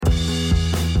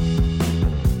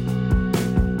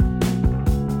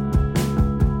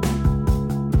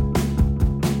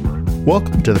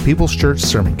Welcome to the People's Church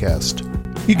Sermoncast.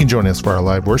 You can join us for our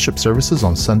live worship services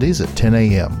on Sundays at 10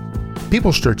 a.m.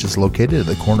 People's Church is located at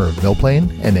the corner of Mill Plain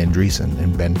and Andreessen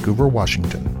in Vancouver,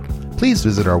 Washington. Please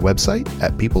visit our website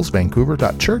at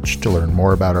peoplesvancouver.church to learn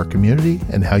more about our community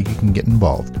and how you can get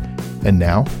involved. And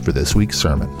now for this week's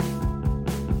sermon.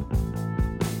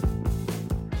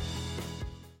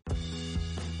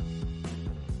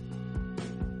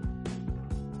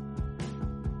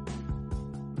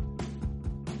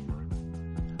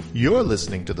 You're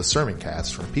listening to the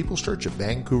Sermoncast from People's Church of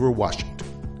Vancouver, Washington.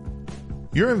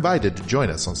 You're invited to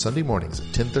join us on Sunday mornings at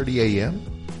 10:30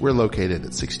 a.m. We're located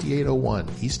at 6801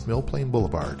 East Mill Plain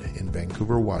Boulevard in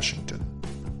Vancouver, Washington.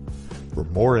 For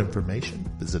more information,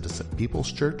 visit us at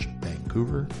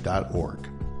peopleschurchvancouver.org.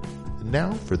 And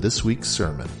now for this week's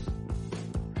sermon.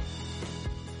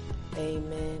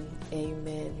 Amen.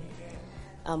 Amen.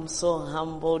 I'm so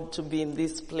humbled to be in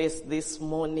this place this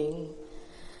morning.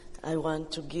 I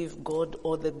want to give God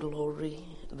all the glory,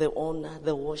 the honor,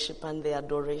 the worship, and the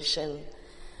adoration,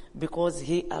 because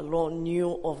He alone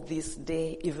knew of this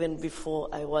day even before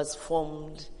I was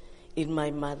formed in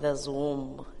my mother's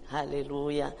womb.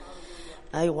 Hallelujah.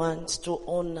 I want to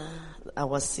honor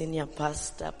our senior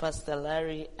pastor, Pastor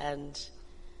Larry, and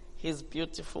his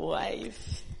beautiful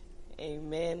wife.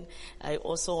 Amen. I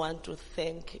also want to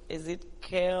thank, is it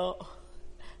Claire?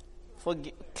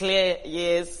 Claire,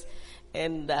 yes.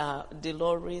 And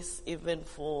Dolores, even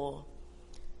for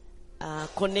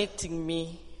connecting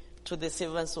me to the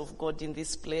servants of God in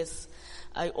this place.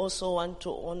 I also want to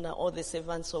honor all the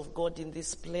servants of God in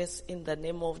this place in the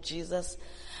name of Jesus.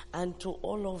 And to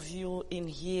all of you in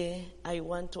here, I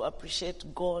want to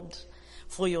appreciate God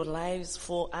for your lives,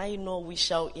 for I know we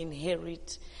shall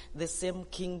inherit the same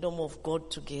kingdom of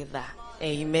God together.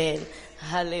 Amen.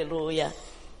 Hallelujah.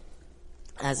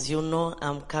 As you know,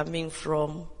 I'm coming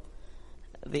from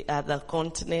the other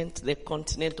continent, the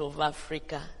continent of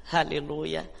Africa.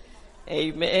 Hallelujah.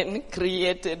 Amen.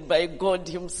 Created by God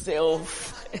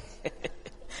Himself.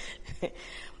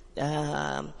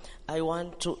 I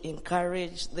want to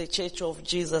encourage the Church of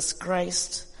Jesus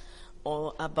Christ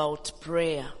about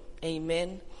prayer.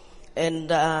 Amen. And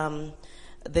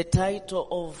the title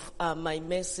of my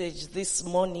message this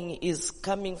morning is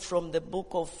coming from the book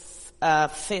of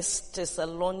 1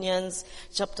 Thessalonians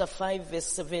chapter 5 verse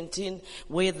 17,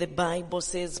 where the Bible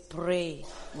says pray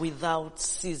without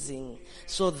ceasing.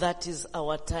 So that is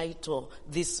our title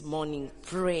this morning,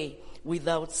 pray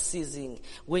without ceasing.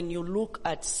 When you look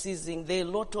at ceasing, there are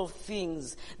a lot of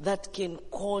things that can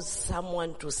cause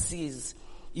someone to cease.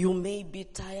 You may be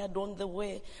tired on the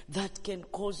way, that can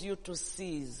cause you to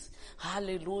cease.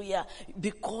 Hallelujah.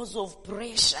 Because of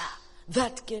pressure,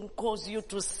 that can cause you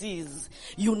to cease.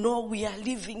 You know, we are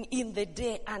living in the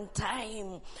day and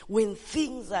time when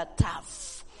things are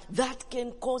tough. That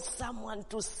can cause someone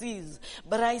to cease.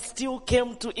 But I still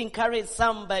came to encourage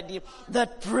somebody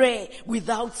that pray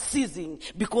without ceasing,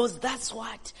 because that's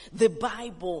what the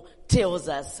Bible tells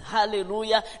us.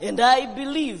 Hallelujah. And I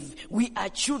believe we are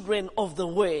children of the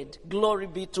word. Glory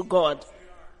be to God.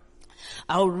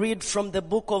 I'll read from the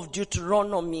book of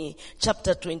Deuteronomy,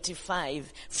 chapter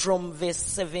 25, from verse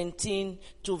 17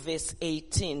 to verse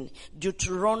 18.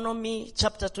 Deuteronomy,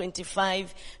 chapter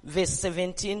 25, verse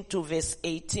 17 to verse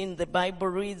 18. The Bible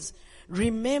reads,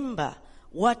 "Remember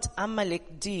what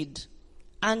Amalek did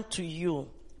unto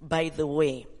you by the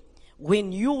way,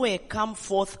 when you were come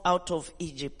forth out of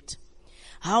Egypt,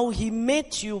 how he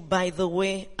met you by the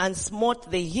way and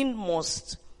smote the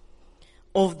hindmost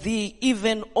of thee,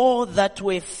 even all that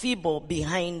were feeble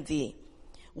behind thee,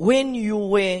 when you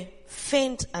were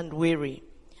faint and weary,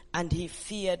 and he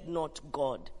feared not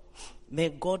God." May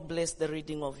God bless the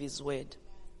reading of His word.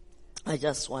 I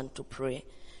just want to pray.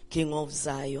 King of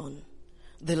Zion,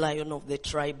 the Lion of the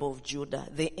tribe of Judah,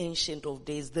 the Ancient of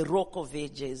Days, the Rock of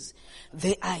Ages,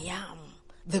 the I Am,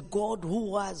 the God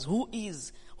who was, who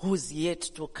is, who's yet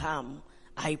to come.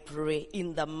 I pray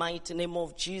in the mighty name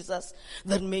of Jesus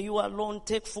that may you alone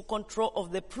take full control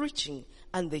of the preaching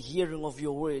and the hearing of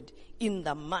your word. In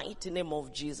the mighty name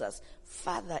of Jesus,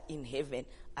 Father in heaven,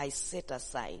 I set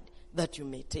aside that you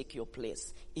may take your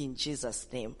place. In Jesus'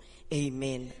 name,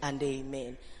 amen and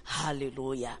amen.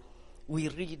 Hallelujah. We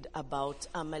read about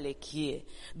Amalek here.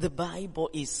 The Bible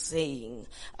is saying,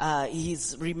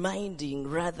 he's reminding,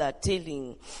 rather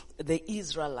telling the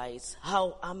Israelites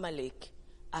how Amalek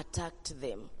attacked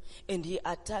them. and he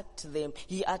attacked them.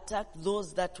 He attacked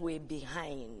those that were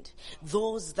behind,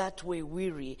 those that were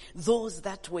weary, those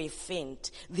that were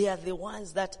faint. They are the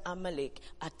ones that Amalek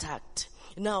attacked.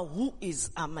 Now, who is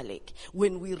Amalek?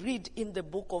 When we read in the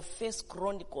book of 1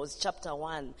 Chronicles chapter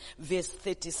 1, verse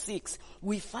 36,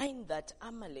 we find that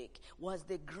Amalek was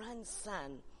the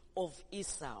grandson of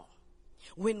Esau.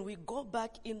 When we go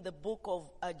back in the book of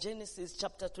Genesis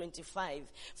chapter 25,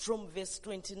 from verse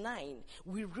 29,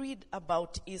 we read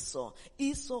about Esau.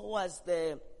 Esau was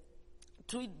the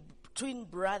twin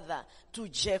brother to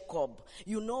Jacob.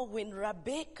 You know, when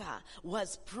Rebekah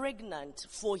was pregnant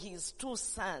for her two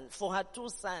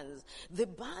sons, the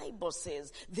Bible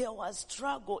says there was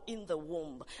struggle in the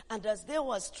womb. And as there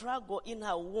was struggle in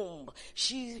her womb,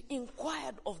 she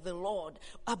inquired of the Lord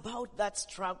about that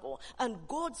struggle. And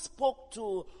God spoke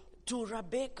to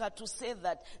Rebekah to say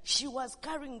that she was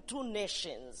carrying two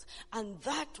nations, and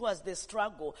that was the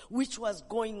struggle which was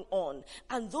going on.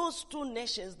 And those two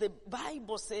nations, the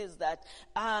Bible says that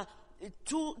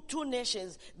two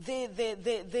nations,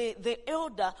 the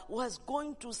elder was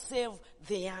going to save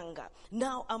the younger.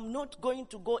 Now, I'm not going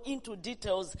to go into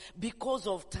details because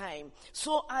of time.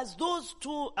 So as those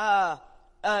two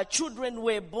children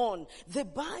were born, the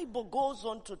Bible goes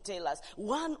on to tell us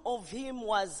one of him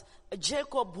was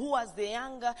Jacob, who was the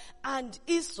younger, and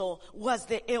Esau was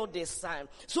the eldest son.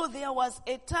 So there was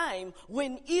a time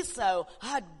when Esau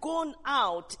had gone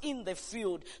out in the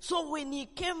field. So when he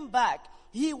came back,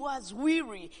 he was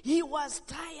weary, he was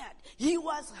tired, he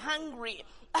was hungry,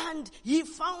 and he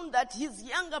found that his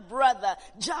younger brother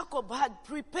Jacob had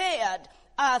prepared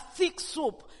a thick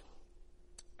soup.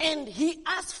 And he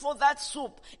asked for that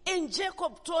soup. And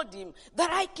Jacob told him that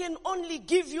I can only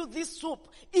give you this soup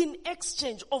in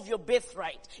exchange of your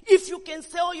birthright. If you can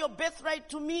sell your birthright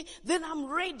to me, then I'm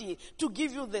ready to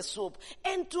give you the soup.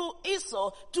 And to Esau,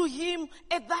 to him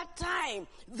at that time,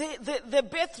 the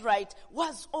birthright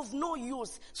was of no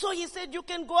use. So he said, you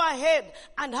can go ahead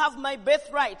and have my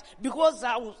birthright because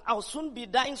I'll soon be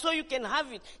dying, so you can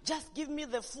have it. Just give me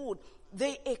the food.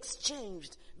 They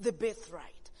exchanged the birthright.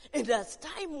 And as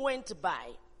time went by,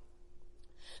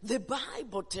 the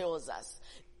Bible tells us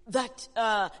that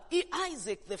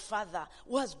Isaac, the father,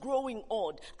 was growing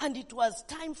old, and it was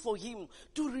time for him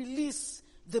to release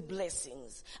the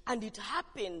blessings. And it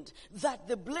happened that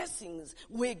the blessings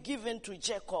were given to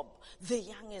Jacob, the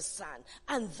youngest son.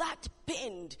 And that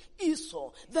pained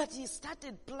Esau, that he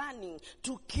started planning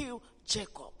to kill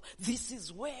Jacob. This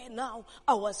is where now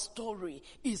our story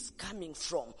is coming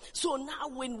from. So now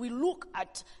when we look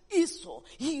at Esau,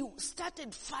 he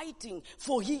started fighting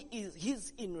for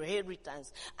his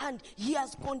inheritance. And he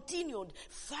has continued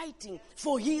fighting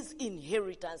for his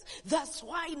inheritance. That's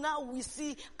why now we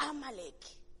see Amalek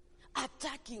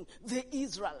attacking the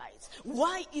Israelites.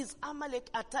 Why is Amalek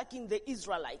attacking the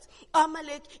Israelites?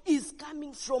 Amalek is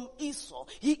coming from Esau.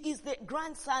 He is the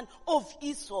grandson of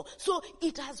Esau. So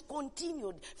it has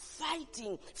continued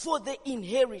fighting for the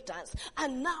inheritance.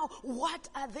 And now what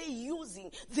are they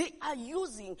using? They are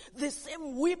using the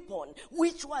same weapon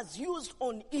which was used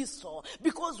on Esau.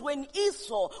 Because when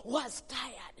Esau was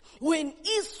tired, when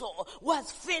Esau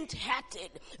was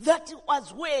faint-hearted, that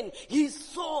was when he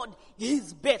sold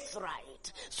his birthright.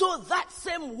 So that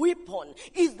same weapon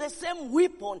is the same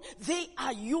weapon they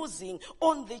are using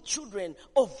on the children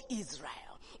of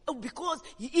Israel. Because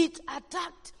it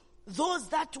attacked those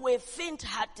that were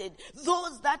faint-hearted,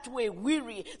 those that were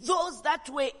weary, those that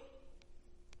were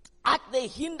at the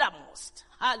hindermost.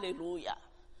 Hallelujah.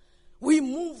 We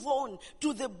move on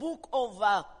to the book of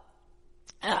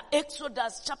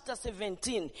Exodus chapter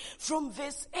 17. From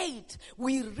verse 8,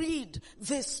 we read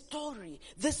the story,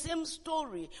 the same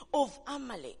story of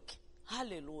Amalek.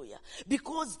 Hallelujah.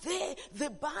 Because there, the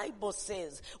Bible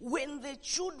says, when the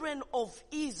children of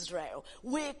Israel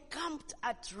were camped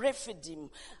at Rephidim,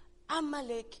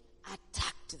 Amalek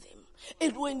attacked them.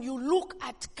 And when you look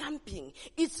at camping,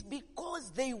 it's because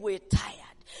they were tired.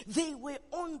 They were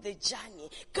on the journey,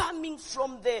 coming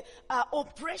from the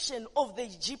oppression of the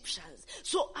Egyptians.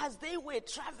 So as they were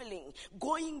traveling,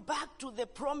 going back to the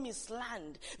promised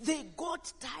land, they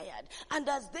got tired. And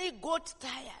as they got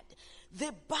tired,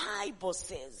 the Bible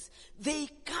says they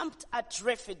camped at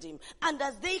Rephidim. And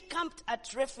as they camped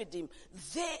at Rephidim,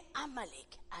 the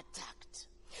Amalek attacked.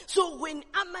 So when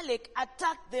Amalek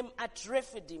attacked them at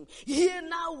Rephidim, here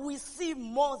now we see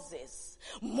Moses.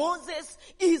 Moses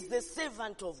is the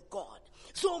servant of God.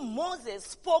 So Moses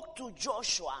spoke to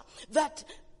Joshua that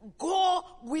go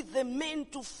with the men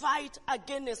to fight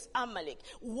against Amalek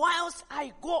whilst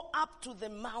I go up to the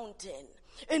mountain.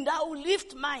 and I will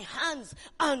lift my hands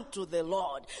unto the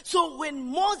Lord. So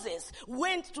when Moses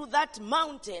went to that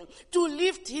mountain to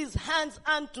lift his hands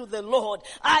unto the Lord,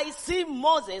 I see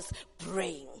Moses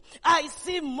praying. I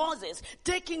see Moses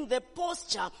taking the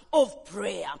posture of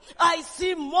prayer. I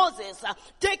see Moses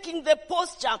taking the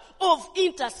posture of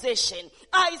intercession.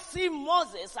 I see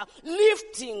Moses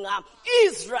lifting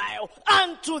Israel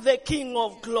unto the King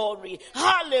of glory.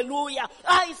 Hallelujah.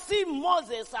 I see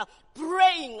Moses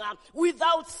praying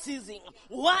without ceasing.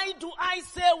 Why do I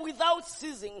say without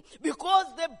ceasing? Because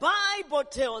the Bible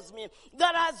tells me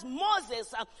that as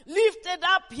Moses lifted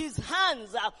up his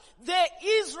hands, the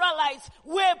Israelites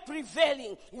were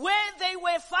prevailing. Where they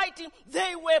were fighting,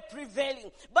 they were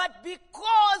prevailing. But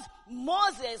because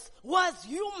Moses was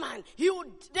human, he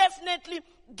would definitely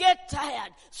get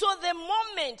tired. So the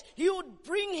moment he would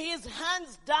bring his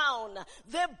hands down,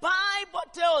 the Bible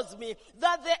tells me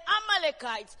that the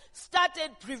Amalekites started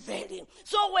prevailing.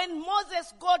 So when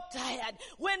Moses got tired,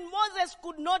 when Moses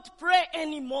could not pray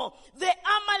anymore, the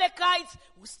Amalekites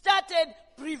started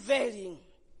prevailing.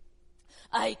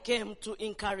 I came to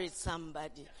encourage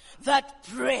somebody that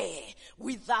pray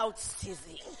without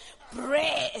ceasing.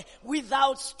 Pray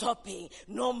without stopping,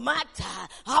 no matter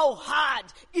how hard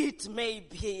it may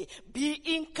be. Be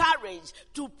encouraged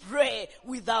to pray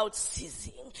without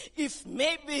ceasing. If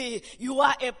maybe you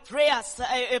are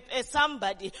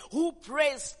somebody who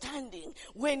prays standing,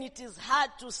 when it is hard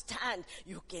to stand,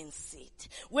 you can sit.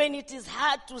 When it is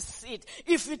hard to sit,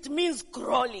 if it means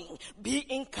crawling, be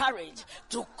encouraged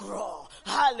to crawl.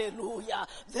 Hallelujah.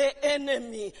 The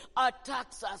enemy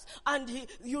attacks us, and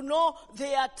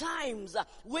there are times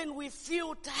when we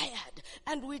feel tired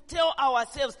and we tell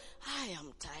ourselves, I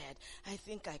am tired. I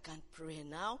think I can't pray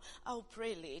now. I'll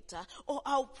pray later, or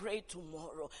I'll pray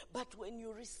tomorrow. But when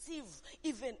you receive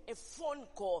even a phone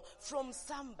call from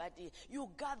somebody, you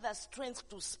gather strength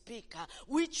to speak,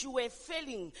 which you were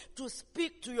failing to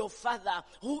speak to your Father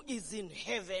who is in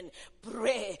heaven.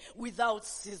 Pray without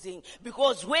ceasing.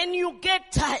 Because when you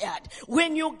get tired,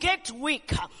 when you get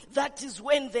weak, that is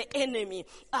when the enemy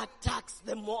attacks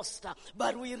the most.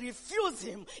 But we refuse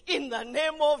him in the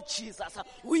name of Jesus.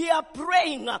 We are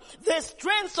praying the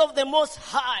strength of the Most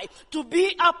High to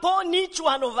be upon each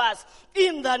one of us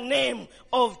in the name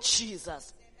of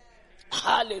Jesus.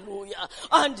 Hallelujah.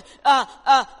 And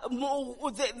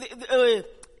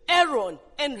Aaron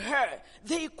and her,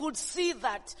 they could see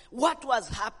that what was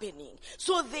happening.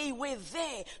 So they were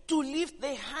there to lift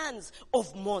the hands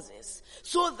of Moses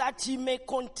so that he may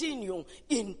continue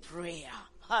in prayer.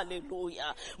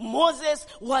 Hallelujah. Moses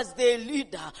was the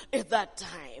leader at that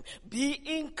time.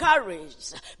 Be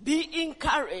encouraged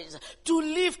to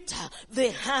lift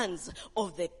the hands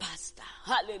of the pastor.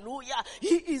 Hallelujah.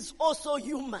 He is also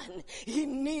human. He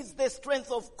needs the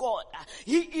strength of God.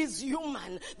 He is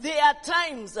human. There are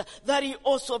times that he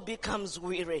also becomes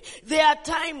weary. There are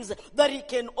times that he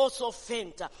can also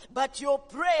faint. But your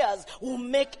prayers will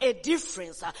make a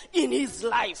difference in his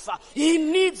life. He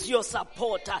needs your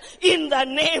support in the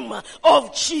name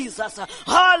of Jesus.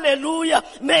 Hallelujah.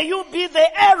 May you be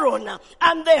the Aaron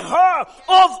and the Hur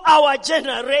of our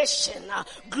generation.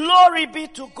 Glory be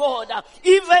to God.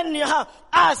 Even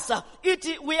us,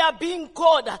 we are being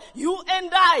called, you and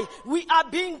I, we are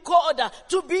being called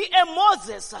to be a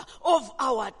Moses of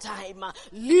our time,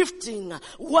 lifting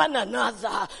one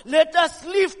another. Let us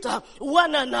lift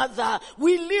one another.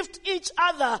 We lift each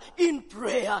other in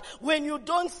prayer. When you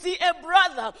don't see a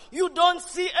brother, you don't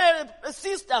see a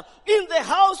sister in the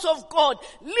house of God,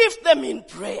 lift them in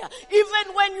prayer.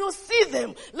 Even when you see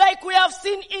them, like we have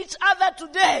seen each other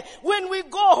today, when we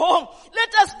go home,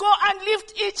 let us go and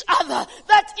lift each other,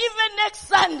 that even next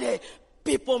Sunday,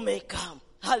 people may come.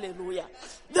 Hallelujah.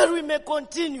 That we may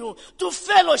continue to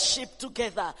fellowship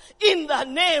together in the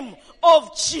name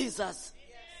of Jesus.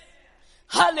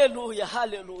 Hallelujah,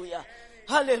 hallelujah,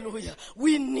 hallelujah.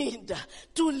 We need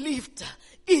to lift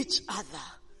each other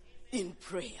in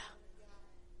prayer.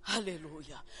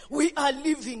 Hallelujah. We are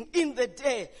living in the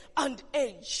day and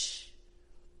age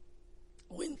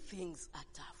when things are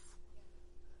tough,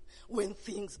 when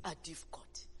things are difficult.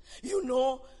 You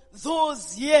know,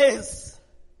 those years,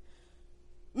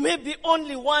 maybe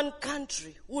only one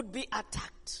country would be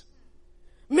attacked.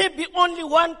 Maybe only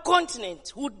one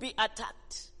continent would be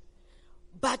attacked.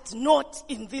 But not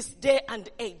in this day and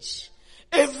age.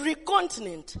 Every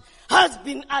continent has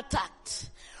been attacked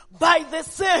by the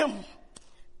same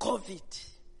COVID.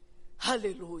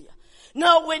 Hallelujah.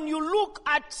 Now when you look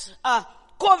at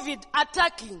COVID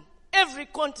attacking every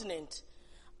continent,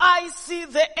 I see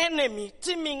the enemy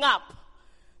teaming up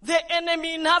the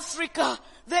enemy in Africa,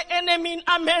 the enemy in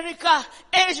America,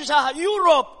 Asia,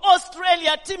 Europe,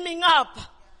 Australia teaming up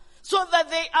so that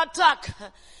they attack.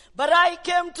 But I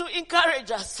came to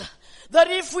encourage us that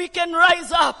if we can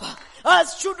rise up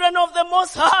as children of the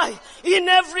Most High in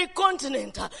every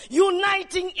continent,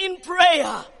 uniting in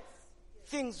prayer,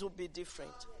 things will be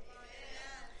different.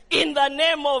 In the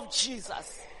name of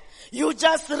Jesus. You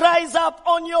just rise up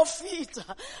on your feet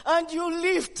and you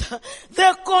lift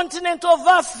the continent of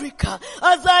Africa.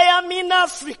 As I am in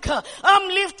Africa, I'm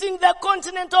lifting the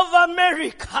continent of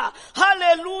America.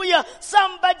 Hallelujah.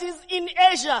 Somebody's in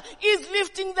Asia is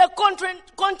lifting the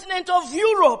continent of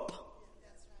Europe.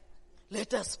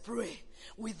 Let us pray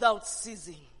without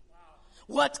ceasing.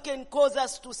 What can cause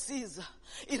us to cease?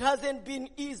 It hasn't been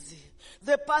easy.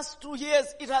 The past 2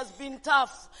 years, it has been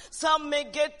tough. Some may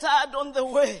get tired on the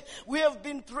way. We have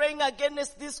been praying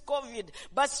against this COVID,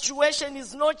 but situation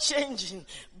is not changing.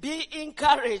 Be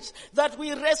encouraged that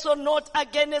we wrestle not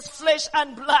against flesh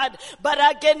and blood, but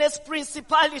against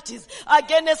principalities,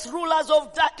 against rulers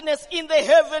of darkness in the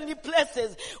heavenly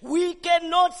places. We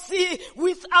cannot see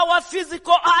with our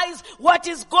physical eyes what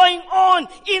is going on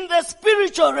in the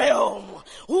spiritual realm.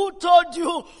 Who told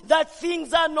you that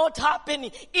things are not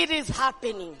happening? It is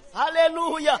happening.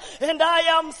 Hallelujah. And I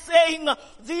am saying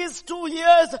these 2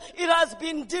 years, it has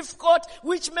been difficult,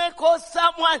 which may cause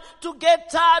someone to get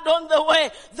tired on the way.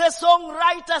 The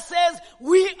songwriter says,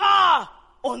 we are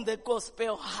on the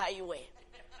gospel highway,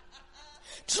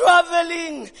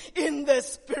 traveling in the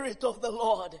Spirit of the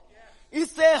Lord.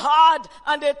 It's a hard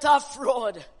and a tough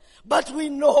road. But we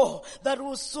know that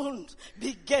we'll soon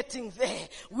be getting there.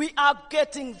 We are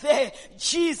getting there.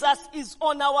 Jesus is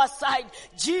on our side.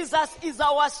 Jesus is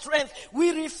our strength.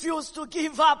 We refuse to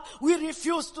give up. We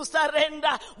refuse to surrender.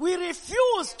 We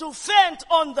refuse to faint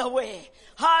on the way.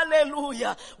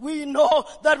 Hallelujah. We know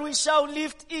that we shall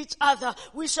lift each other.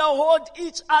 We shall hold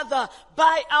each other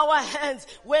by our hands.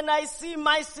 When I see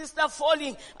my sister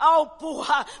falling, I'll pull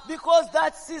her because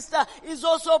that sister is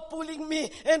also pulling me,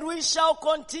 and we shall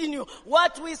continue.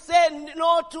 What we say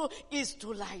no to is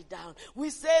to lie down.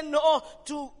 We say no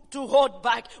to hold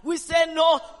back. We say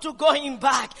no to going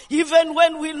back. Even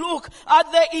when we look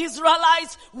at the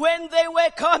Israelites, when they were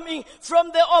coming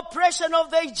from the oppression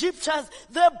of the Egyptians,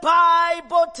 the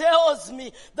Bible tells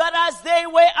me that as they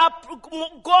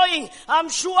were going, I'm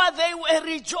sure they were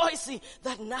rejoicing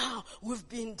that now we've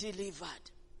been delivered.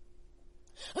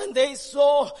 And they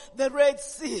saw the Red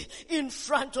Sea in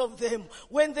front of them.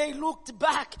 When they looked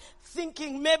back,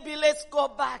 thinking maybe let's go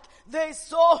back, they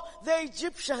saw the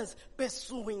Egyptians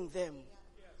pursuing them.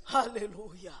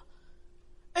 Hallelujah.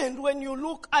 And when you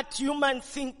look at human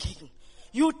thinking,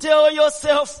 you tell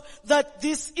yourself that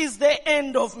this is the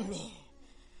end of me.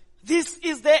 This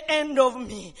is the end of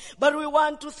me. But we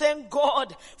want to thank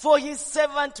God for his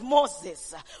servant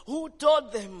Moses, who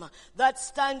told them that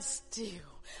stand still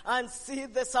and see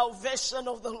the salvation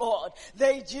of the Lord.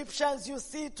 The Egyptians you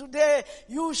see today,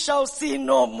 you shall see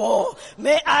no more.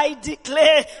 May I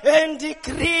declare and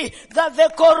decree that the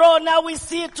corona we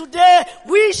see today,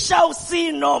 we shall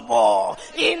see no more.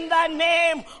 In the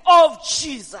name of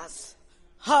Jesus.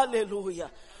 Hallelujah.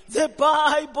 The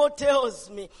Bible tells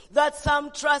me that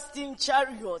some trust in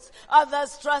chariots,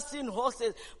 others trust in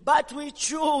horses, but we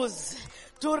choose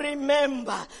to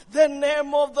remember the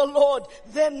name of the Lord,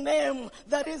 the name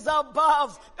that is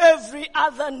above every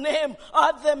other name.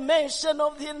 At the mention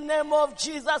of the name of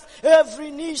Jesus,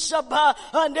 every knee shall bow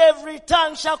and every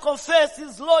tongue shall confess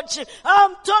his lordship.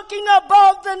 I'm talking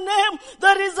about the name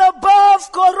that is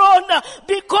above Corona,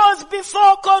 because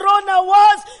before Corona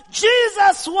was,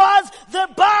 Jesus was. The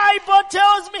Bible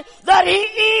tells me that he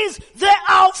is the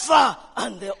Alpha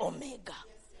and the Omega,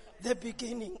 the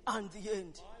beginning and the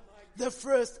end, the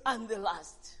first and the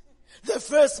last, the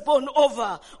firstborn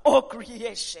over all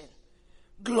creation.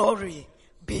 Glory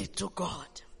be to God.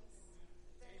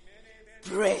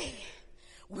 Pray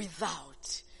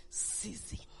without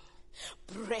ceasing.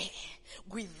 Pray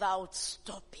without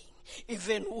stopping.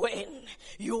 Even when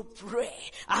you pray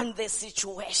and the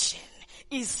situation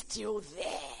is still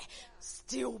there,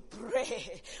 still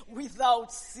pray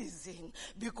without ceasing,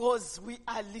 because we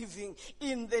are living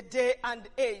in the day and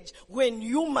age when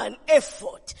human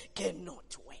effort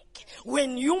cannot work,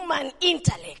 when human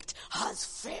intellect has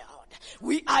failed.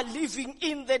 We are living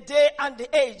in the day and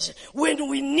age when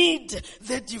we need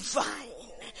the divine.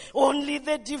 Only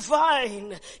the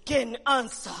divine can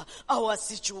answer our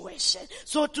situation.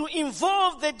 So to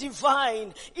involve the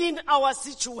divine in our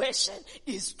situation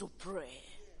is to pray.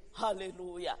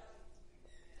 Hallelujah.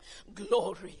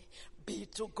 Glory be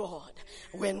to God.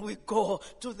 When we go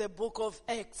to the book of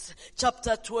Acts,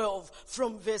 chapter 12,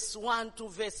 from verse 1 to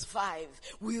verse 5,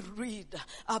 we read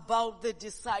about the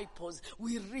disciples.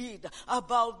 We read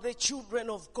about the children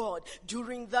of God.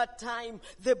 During that time,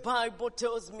 the Bible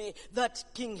tells me that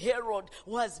King Herod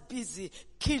was busy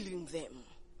killing them.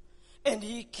 And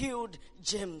he killed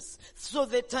James. So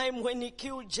the time when he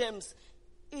killed James,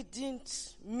 it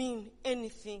didn't mean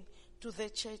anything to the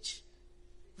church.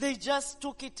 They just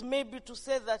took it maybe to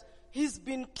say that he's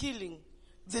been killing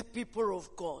the people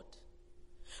of God.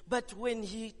 But when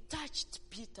he touched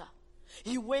Peter,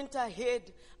 he went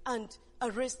ahead and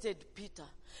arrested Peter.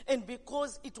 And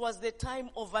because it was the time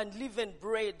of unleavened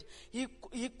bread, he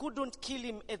couldn't kill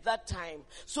him at that time.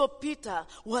 So Peter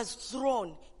was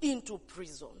thrown into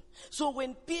prison. So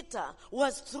when Peter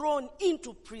was thrown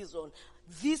into prison,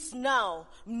 this now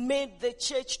made the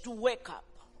church to wake up.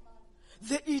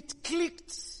 It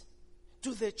clicked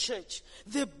to the church.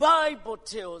 The Bible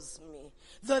tells me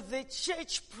that the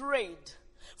church prayed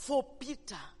for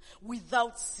Peter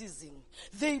without ceasing.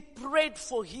 They prayed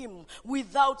for him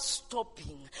without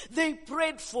stopping. They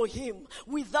prayed for him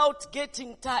without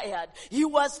getting tired. He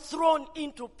was thrown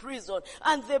into prison.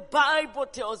 And the Bible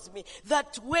tells me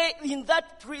that where in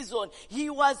that prison, he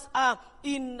was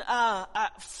in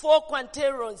 4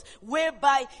 quaternions,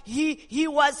 whereby he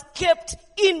was kept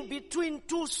in between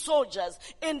 2 soldiers.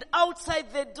 And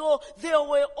outside the door, there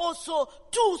were also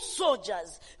 2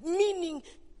 soldiers, meaning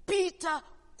Peter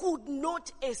could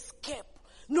not escape.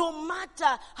 No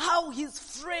matter how his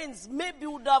friends maybe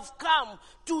would have come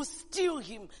to steal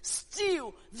him,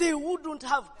 still they wouldn't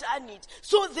have done it.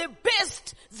 So the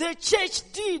best the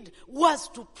church did was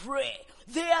to pray.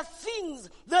 There are things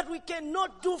that we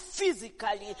cannot do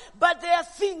physically, but there are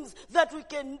things that we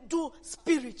can do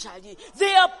spiritually.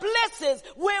 There are places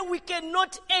where we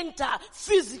cannot enter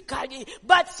physically,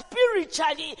 but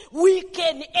spiritually we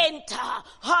can enter.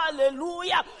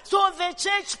 Hallelujah. So the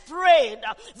church prayed.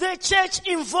 The church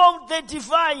involved the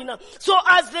divine. So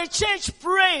as the church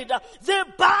prayed, the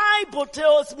Bible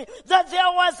tells me that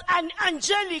there was an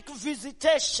angelic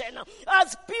visitation.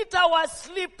 As Peter was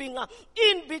sleeping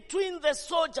in between the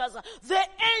soldiers, the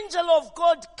angel of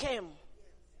God came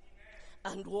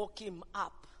and woke him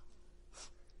up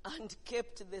and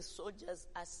kept the soldiers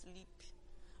asleep.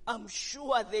 I'm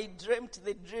sure they dreamt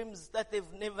the dreams that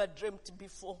they've never dreamt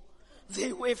before.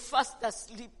 They were fast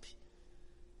asleep.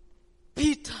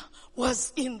 Peter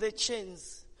was in the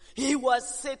chains. He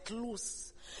was set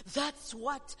loose. That's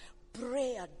what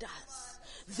prayer does.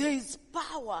 There is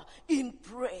power in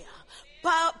prayer.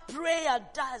 Prayer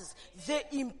does the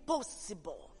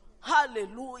impossible.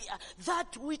 Hallelujah.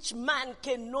 That which man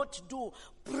cannot do,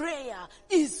 prayer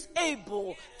is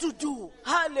able to do.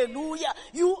 Hallelujah.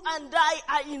 You and I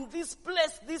are in this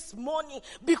place this morning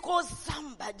because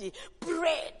somebody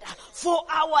prayed for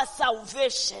our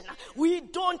salvation. We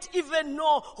don't even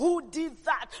know who did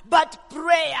that, but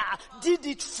prayer did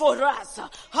it for us.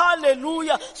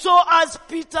 Hallelujah. So as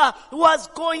Peter was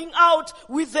going out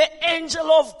with the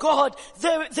angel of God,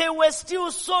 there were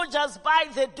still soldiers by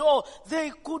the door.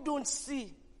 They couldn't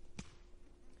see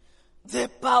the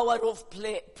power of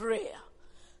prayer.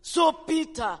 So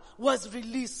Peter was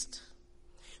released.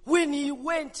 When he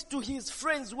went to his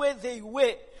friends where they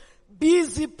were,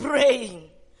 busy praying,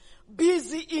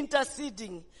 busy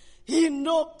interceding, he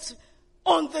knocked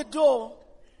on the door.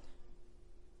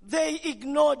 They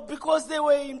ignored because they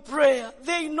were in prayer.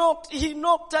 He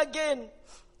knocked again.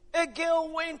 A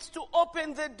girl went to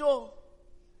open the door.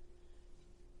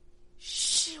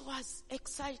 She was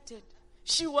excited.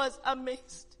 She was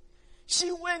amazed.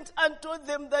 She went and told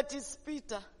them that it's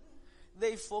Peter.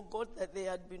 They forgot that they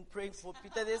had been praying for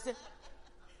Peter. They said,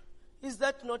 is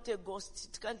that not a ghost?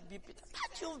 It can't be Peter.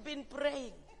 But you've been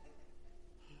praying.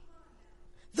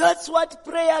 That's what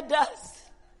prayer does.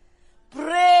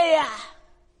 Prayer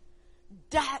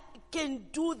that can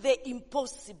do the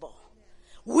impossible.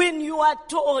 When you are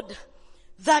told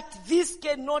that this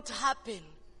cannot happen,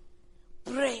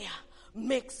 prayer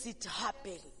makes it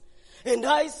happen. And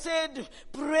I said,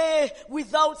 pray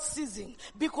without ceasing,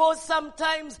 because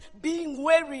sometimes being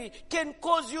weary can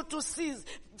cause you to cease.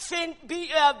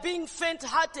 Being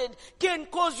faint-hearted can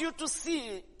cause you to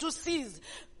cease.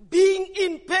 Being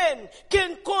in pain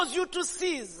can cause you to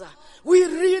cease. We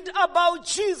read about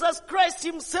Jesus Christ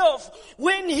himself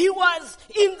when he was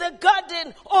in the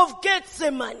Garden of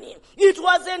Gethsemane. It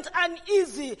wasn't an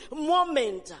easy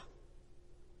moment,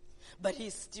 but he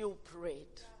still prayed.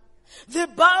 The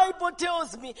Bible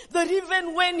tells me that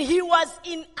even when he was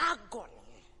in agony,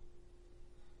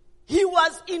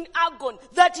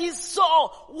 that his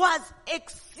soul was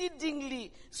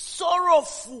exceedingly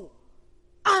sorrowful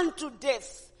unto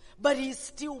death, but he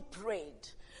still prayed.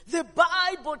 The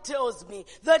Bible tells me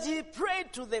that he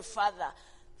prayed to the Father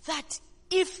that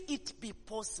if it be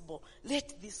possible,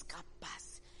 let this cup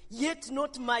pass. Yet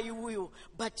not my will,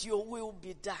 but your will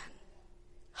be done.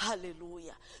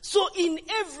 Hallelujah. So in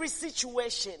every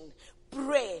situation,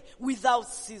 pray without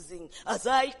ceasing. As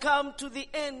I come to the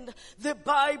end, the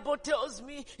Bible tells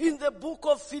me in the book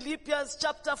of Philippians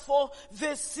chapter 4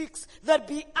 verse 6 that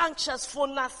be anxious for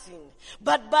nothing,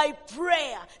 but by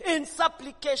prayer and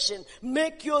supplication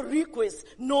make your requests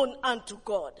known unto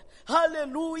God.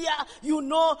 Hallelujah. You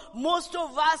know, most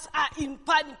of us are in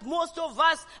panic. Most of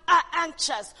us are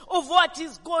anxious of what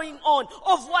is going on,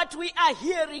 of what we are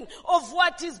hearing, of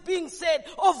what is being said,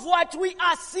 of what we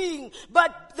are seeing.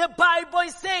 But the Bible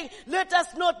is saying, let us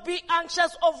not be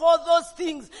anxious of all those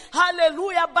things.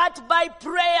 Hallelujah. But by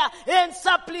prayer and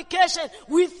supplication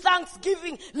with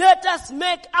thanksgiving, let us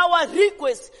make our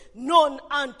requests known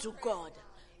unto God.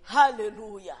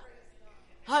 Hallelujah.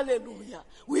 Hallelujah.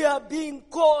 We are being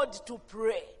called to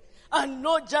pray. And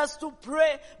not just to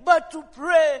pray, but to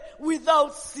pray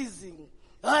without ceasing.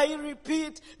 I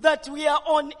repeat that we are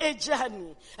on a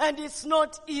journey. And it's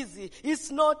not easy.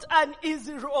 It's not an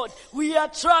easy road. We are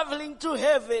traveling to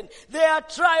heaven. There are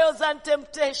trials and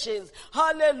temptations.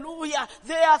 Hallelujah.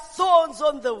 There are thorns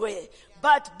on the way.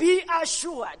 But be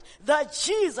assured that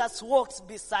Jesus walks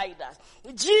beside us.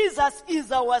 Jesus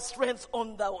is our strength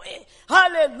on the way.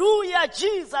 Hallelujah.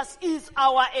 Jesus is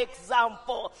our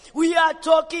example. We are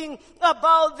talking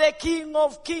about the King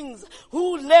of Kings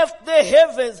who left the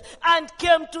heavens and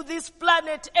came to this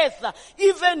planet Earth.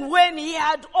 Even when he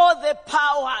had all the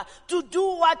power to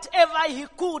do whatever he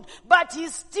could, but he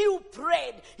still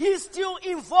prayed. He still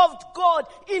involved God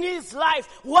in his life.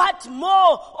 What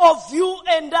more of you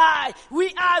and I? We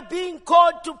are being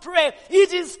called to pray.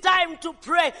 It is time to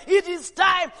pray. It is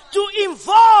time to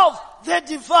involve the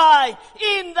divine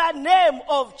in the name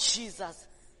of Jesus.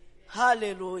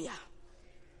 Hallelujah.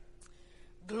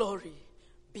 Glory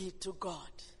be to God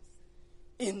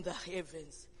in the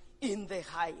heavens, in the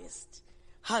highest.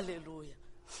 Hallelujah.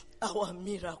 Our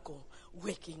miracle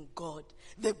working God.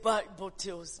 The Bible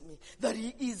tells me that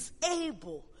he is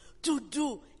able to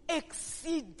do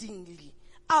exceedingly,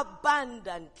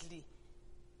 abundantly,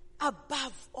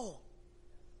 above all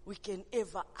we can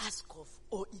ever ask of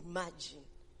or imagine.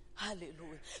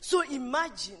 Hallelujah. So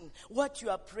imagine what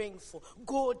you are praying for.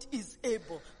 God is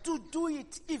able to do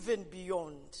it even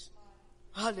beyond.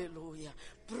 Hallelujah.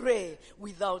 Pray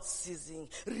without ceasing.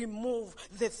 Remove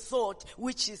the thought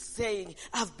which is saying,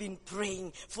 I've been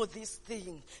praying for this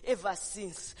thing ever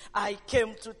since I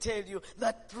came to tell you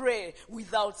that pray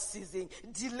without ceasing.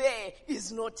 Delay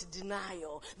is not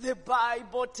denial. The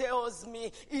Bible tells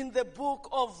me in the book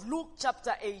of Luke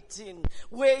chapter 18,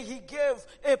 where he gave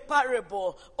a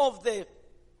parable of the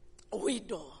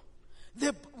widow.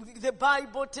 The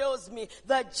Bible tells me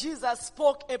that Jesus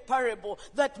spoke a parable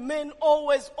that men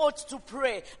always ought to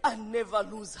pray and never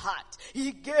lose heart.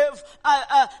 He gave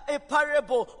a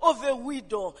parable of a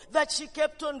widow that she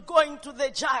kept on going to the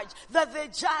judge, that the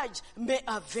judge may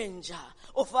avenge her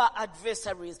of her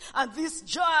adversaries. And this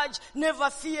judge never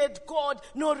feared God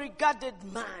nor regarded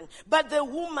man. But the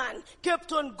woman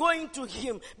kept on going to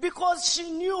him because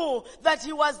she knew that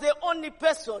he was the only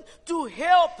person to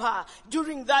help her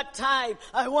during that time.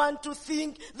 I want to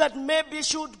think that maybe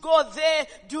she would go there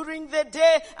during the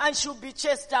day and she would be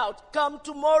chased out. Come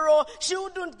tomorrow, she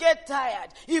wouldn't get tired.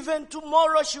 Even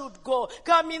tomorrow she would go.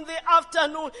 Come in the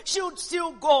afternoon, she would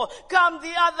still go. Come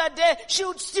the other day, she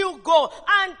would still go.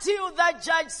 Until the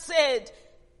judge said,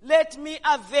 let me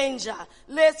avenge her,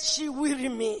 lest she weary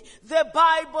me. The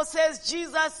Bible says,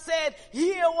 Jesus said,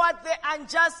 hear what the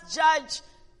unjust judge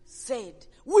said.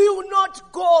 Will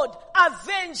not God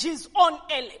avenge his own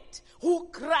elect, who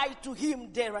cry to him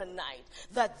day and night,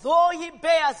 that though he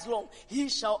bears long, he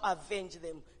shall avenge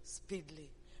them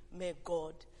speedily. May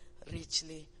God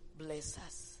richly bless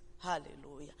us.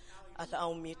 Hallelujah.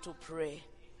 Allow me to pray.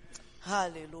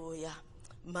 Hallelujah.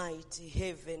 Mighty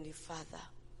Heavenly Father,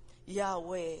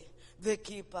 Yahweh, the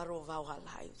keeper of our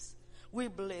lives, we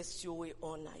bless you, we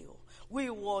honor you,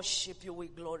 we worship you, we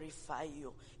glorify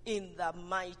you. In the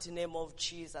mighty name of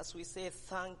Jesus, we say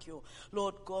thank you,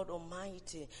 Lord God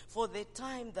Almighty, for the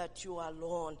time that you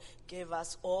alone gave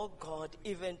us, oh God,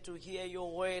 even to hear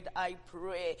your word. I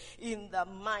pray in the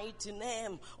mighty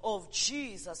name of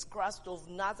Jesus Christ of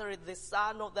Nazareth, the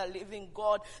Son of the living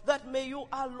God, that may you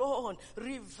alone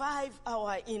revive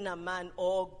our inner man,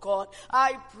 oh God.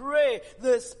 I pray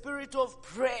the spirit of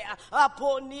prayer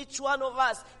upon each one of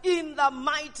us in the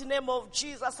mighty name of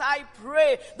Jesus. I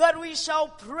pray that we shall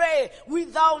pray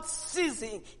without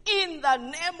ceasing in the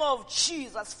name of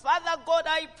Jesus. Father God,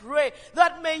 I pray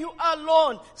that may you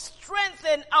alone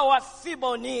strengthen our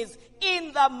feeble knees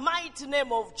in the mighty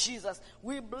name of Jesus.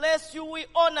 We bless you, we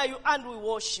honor you, and we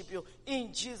worship you.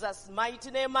 In Jesus'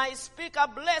 mighty name, I speak a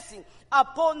blessing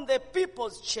upon the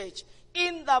People's Church.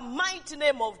 In the mighty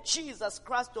name of Jesus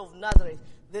Christ of Nazareth,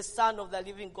 the Son of the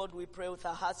living God, we pray with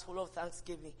a heart full of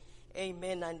thanksgiving.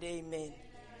 Amen and amen.